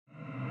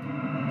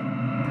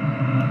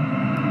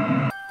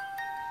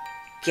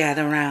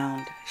Gather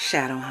round,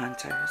 shadow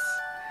hunters,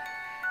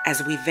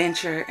 as we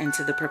venture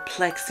into the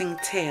perplexing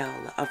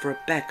tale of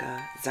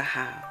Rebecca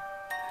Zahau.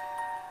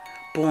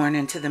 Born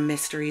into the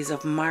mysteries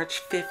of March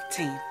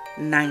 15,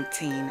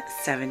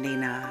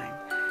 1979,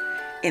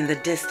 in the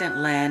distant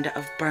land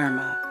of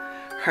Burma,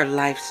 her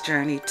life's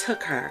journey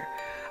took her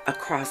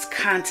across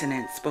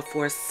continents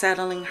before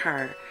settling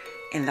her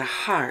in the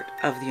heart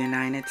of the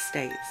United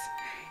States,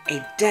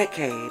 a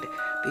decade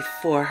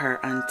before her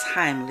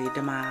untimely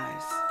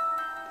demise.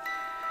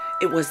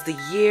 It was the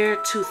year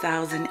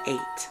 2008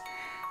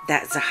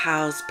 that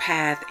Zahau's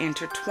path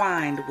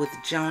intertwined with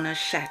Jonah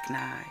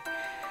Shaknai,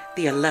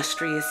 the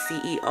illustrious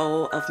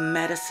CEO of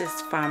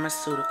Medicis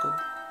Pharmaceutical.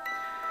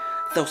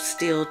 Though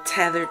still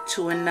tethered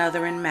to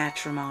another in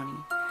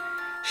matrimony,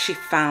 she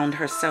found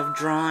herself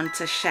drawn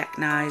to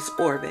Shaknai's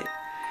orbit,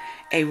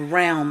 a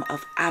realm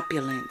of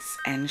opulence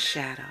and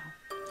shadow.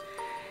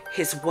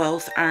 His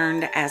wealth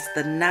earned as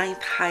the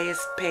 9th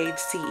highest paid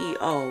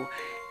CEO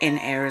in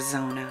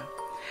Arizona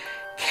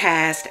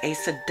cast a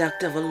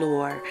seductive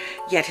allure,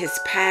 yet his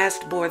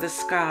past bore the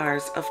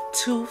scars of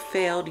 2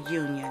 failed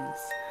unions.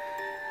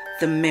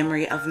 The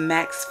memory of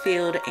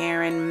Maxfield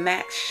Aaron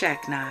Max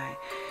Shaknai,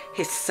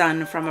 his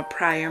son from a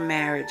prior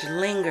marriage,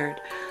 lingered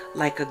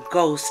like a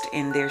ghost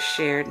in their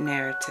shared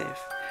narrative.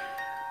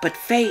 But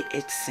fate,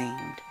 it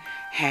seemed,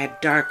 had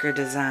darker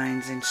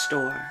designs in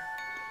store.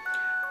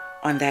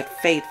 On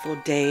that fateful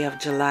day of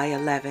July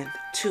 11th,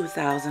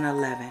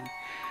 2011,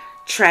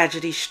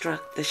 tragedy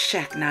struck the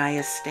Shaknai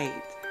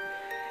estate.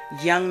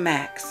 Young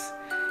Max,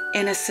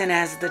 innocent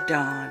as the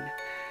dawn,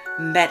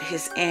 met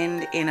his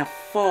end in a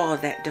fall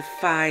that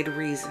defied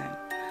reason,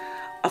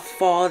 a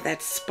fall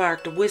that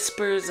sparked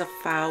whispers of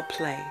foul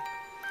play,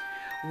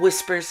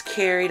 whispers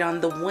carried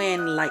on the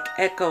wind like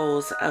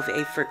echoes of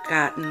a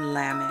forgotten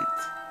lament.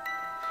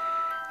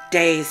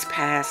 Days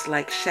passed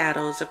like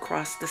shadows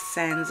across the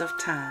sands of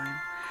time,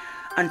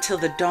 until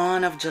the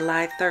dawn of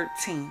July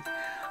 13th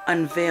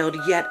unveiled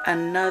yet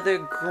another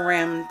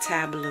grim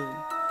tableau.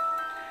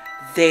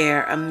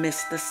 There,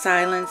 amidst the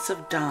silence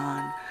of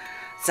dawn,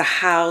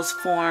 Zahau's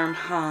form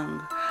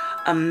hung,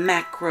 a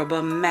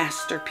macabre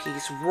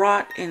masterpiece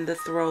wrought in the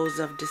throes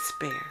of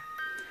despair.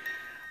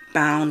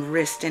 Bound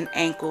wrists and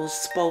ankles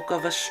spoke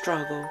of a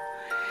struggle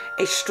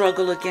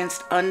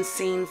against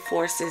unseen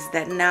forces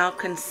that now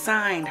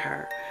consigned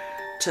her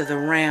to the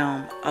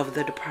realm of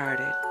the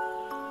departed.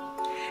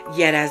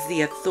 Yet as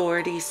the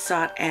authorities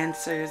sought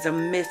answers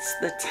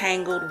amidst the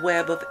tangled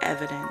web of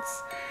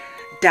evidence,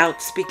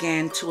 doubts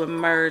began to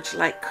emerge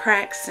like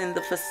cracks in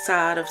the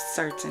facade of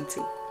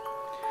certainty.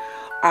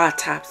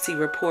 Autopsy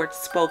reports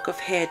spoke of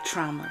head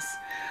traumas,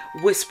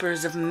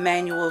 whispers of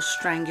manual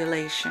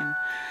strangulation,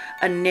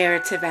 a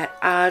narrative at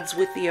odds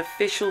with the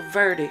official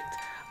verdict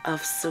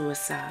of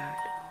suicide.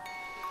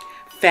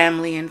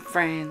 Family and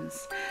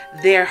friends,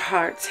 their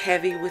hearts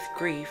heavy with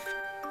grief,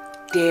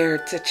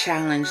 dared to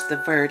challenge the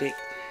verdict,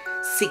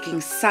 seeking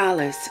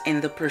solace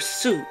in the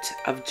pursuit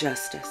of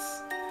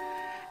justice.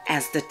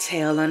 As the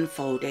tale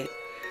unfolded,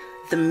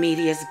 the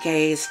media's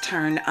gaze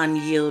turned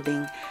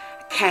unyielding,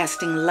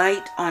 casting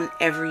light on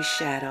every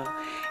shadow,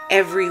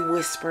 every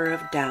whisper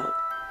of doubt.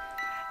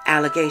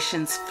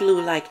 Allegations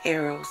flew like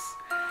arrows,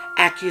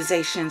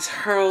 accusations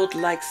hurled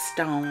like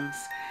stones,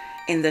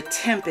 in the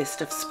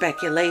tempest of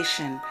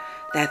speculation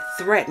that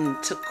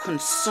threatened to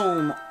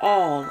consume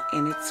all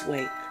in its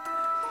wake.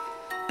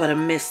 But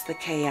amidst the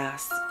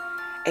chaos,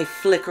 a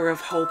flicker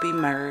of hope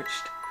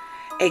emerged,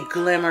 a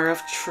glimmer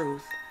of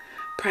truth,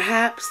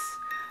 perhaps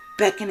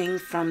beckoning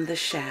from the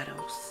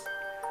shadows.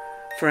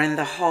 For in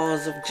the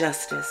halls of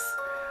justice,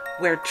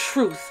 where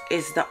truth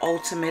is the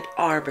ultimate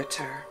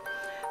arbiter,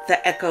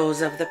 the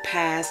echoes of the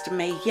past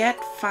may yet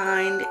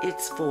find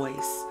its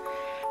voice,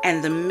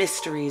 and the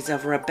mysteries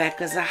of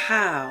Rebecca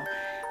Zahau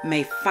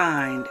may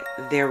find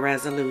their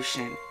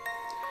resolution.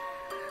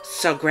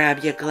 So grab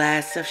your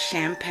glass of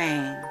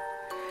champagne,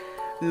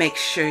 make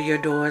sure your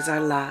doors are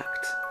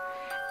locked,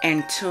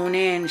 and tune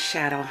in,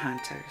 shadow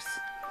hunters.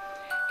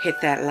 Hit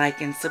that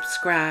like and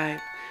subscribe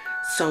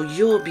so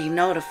you'll be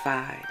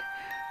notified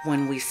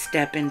when we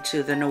step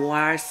into the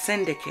Noir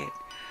Syndicate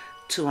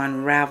to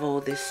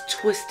unravel this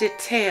twisted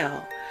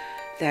tale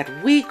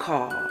that we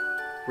call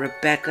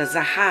Rebecca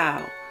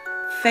Zahau,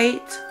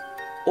 Fate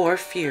or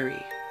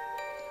Fury.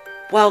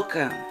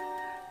 Welcome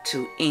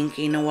to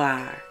Inky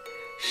Noir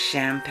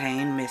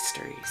Champagne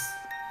Mysteries.